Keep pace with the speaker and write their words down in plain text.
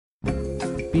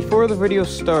Before the video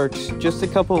starts, just a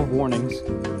couple of warnings.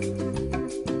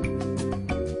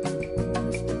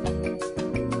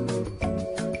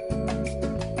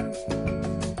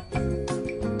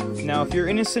 Now, if your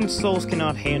innocent souls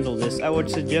cannot handle this, I would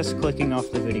suggest clicking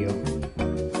off the video.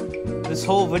 This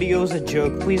whole video is a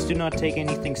joke. Please do not take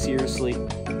anything seriously.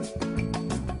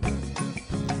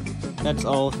 That's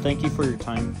all. Thank you for your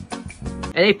time.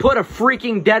 And they put a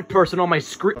freaking dead person on my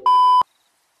screen.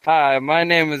 Hi, my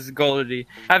name is Goldie.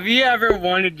 Have you ever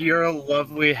wanted your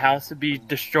lovely house to be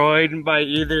destroyed by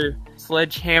either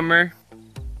sledgehammer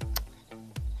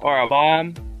or a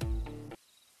bomb?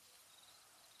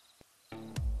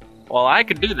 Well, I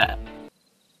could do that.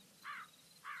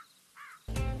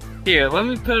 Here, let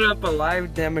me put up a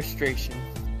live demonstration.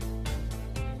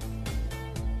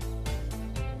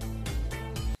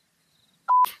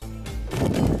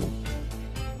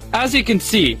 As you can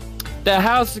see, the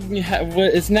house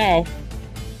is now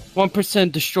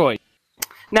 1% destroyed.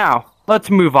 Now, let's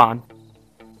move on.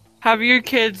 Have you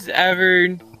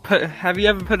ever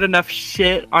put enough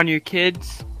shit on your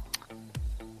kids?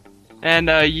 And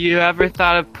you ever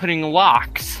thought of putting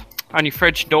locks on your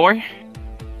fridge door?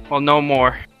 Well, no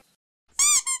more.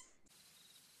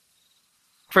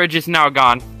 Fridge is now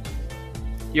gone.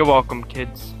 You're welcome,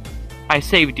 kids. I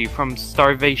saved you from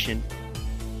starvation.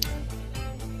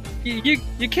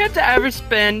 You can't ever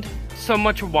spend so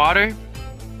much water.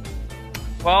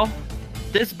 Well,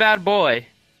 this bad boy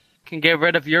can get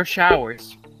rid of your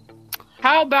showers.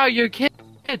 How about your kids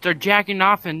are jacking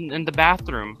off in the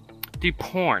bathroom? Do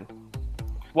porn.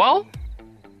 Well,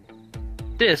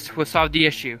 this will solve the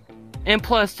issue. And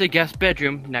plus the guest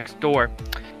bedroom next door.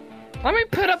 Let me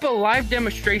put up a live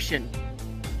demonstration.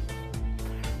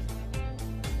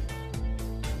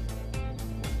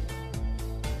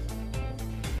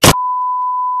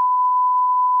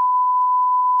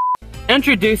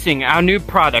 Introducing our new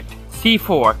product,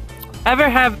 C4. Ever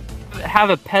have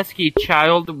a pesky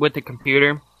child with a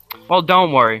computer? Well,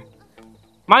 don't worry.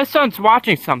 My son's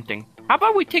watching something. How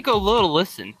about we take a little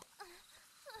listen?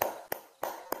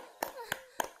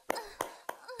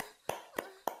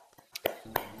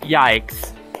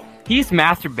 Yikes. He's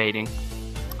masturbating.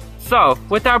 So,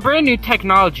 with our brand new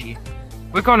technology,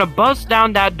 we're gonna bust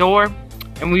down that door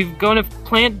and we're gonna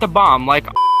plant the bomb like.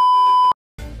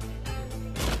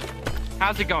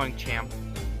 How's it going, champ?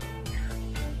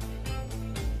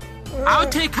 I'll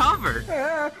take cover!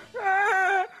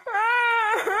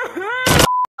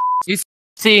 You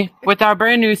see, with our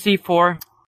brand new C4,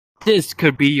 this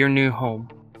could be your new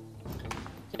home.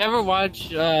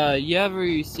 You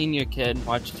ever seen your kid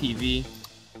watch TV,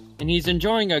 and he's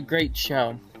enjoying a great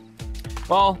show?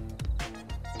 Well,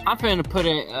 I'm gonna put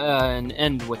an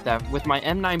end with that, with my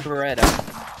M9 Beretta.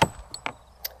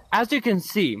 As you can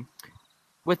see,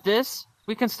 with this,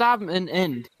 we can stop and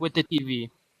end with the TV.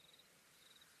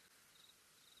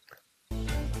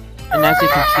 And as you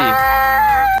can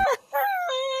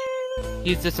see,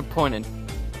 he's disappointed.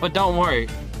 But don't worry,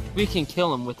 we can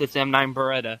kill him with this M9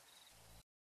 Beretta.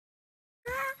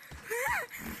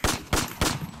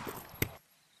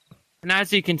 And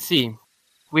as you can see,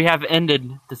 we have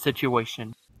ended the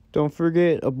situation. Don't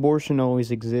forget, abortion always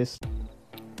exists.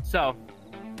 So,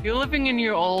 you're living in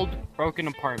your old, broken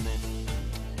apartment.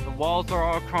 The walls are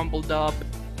all crumbled up.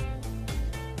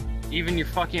 Even your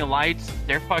fucking lights,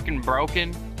 they're fucking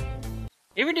broken.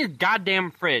 Even your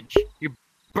goddamn fridge, you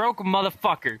broke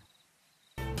motherfucker.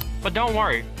 But don't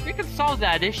worry, we can solve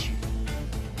that issue.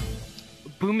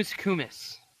 Boomis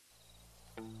Kumis.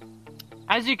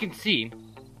 As you can see,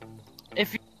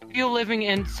 if you're living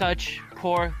in such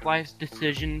poor life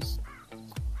decisions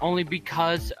only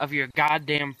because of your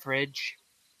goddamn fridge,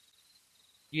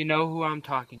 you know who I'm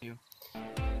talking to.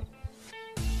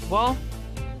 Well,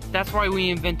 that's why we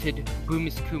invented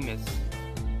Boomis Kumis.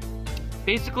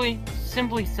 Basically,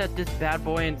 simply set this bad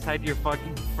boy inside your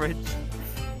fucking fridge,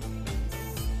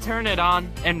 turn it on,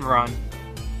 and run.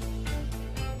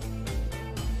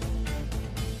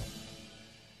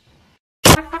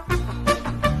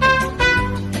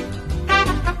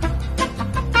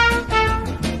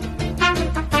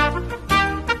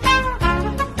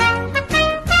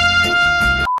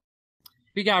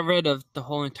 We got rid of the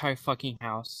whole entire fucking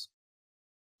house.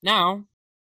 Now,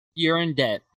 you're in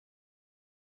debt.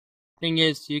 Thing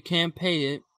is, you can't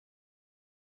pay it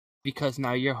because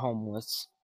now you're homeless.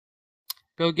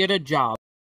 Go get a job.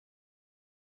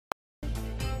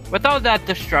 With all that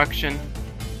destruction,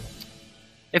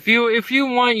 if you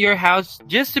want your house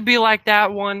just to be like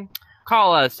that one,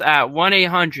 call us at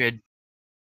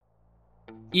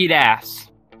 1-800-EAT-ASS.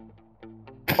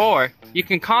 Or you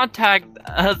can contact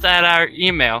us at our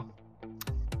email,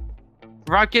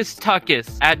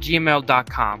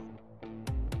 ruckustuckus@gmail.com.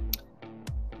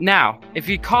 Now, if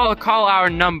you call our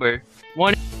number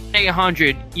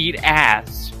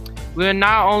 1-800-EAT-ASS, we'll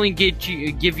not only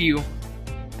give you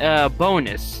a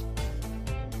bonus,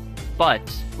 but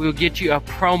we'll get you a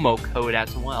promo code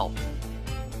as well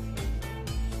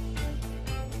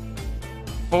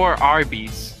for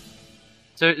Arby's,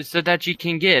 so that you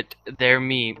can get their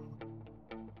meat.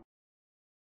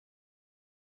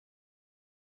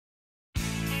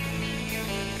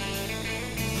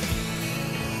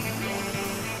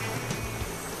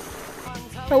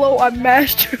 Hello, I'm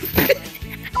Master.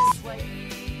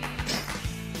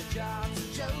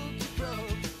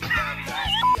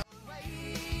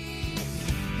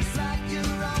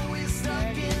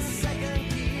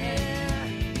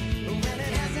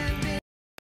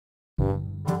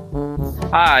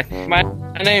 Hi, my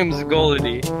name's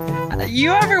Goldie.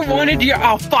 You ever wanted your—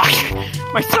 oh fuck!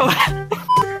 My soul.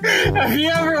 Have you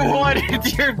ever wanted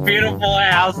your beautiful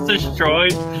house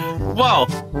destroyed? Whoa!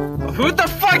 Who the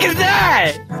fuck is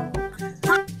that?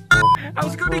 I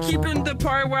was going to keep in the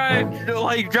part where I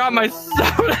like drop my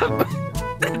soda.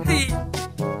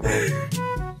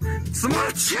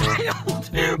 Small child!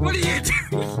 What are you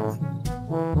doing?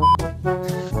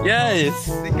 Yes!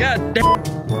 God damn.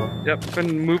 Yep,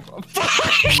 and move. Fuck!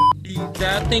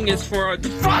 That thing is for the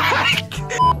fuck!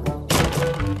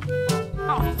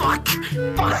 Oh fuck!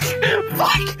 Fuck!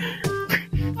 Fuck!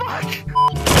 Fuck!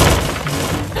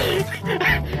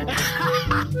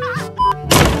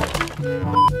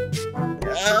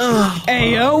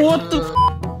 Hey yo, what the f—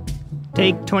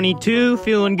 Take 22,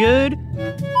 feeling good?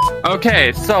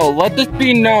 Okay, so let this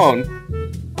be known.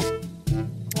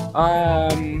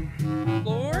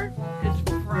 Floor is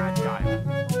fragile.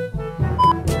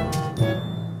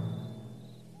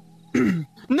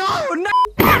 No, no!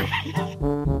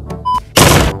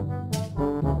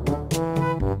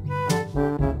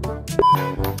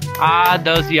 Ah,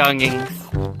 those youngins.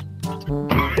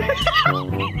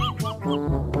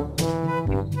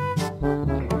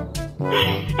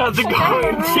 How's it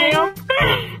going, champ?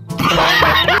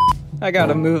 I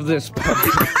gotta move this part.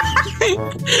 I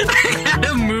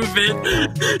gotta move it.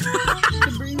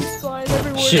 The breeze flying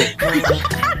everywhere. Shit.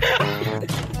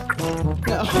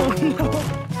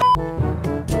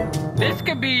 This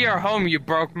could be your home, you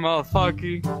broke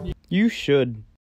motherfucker. You should.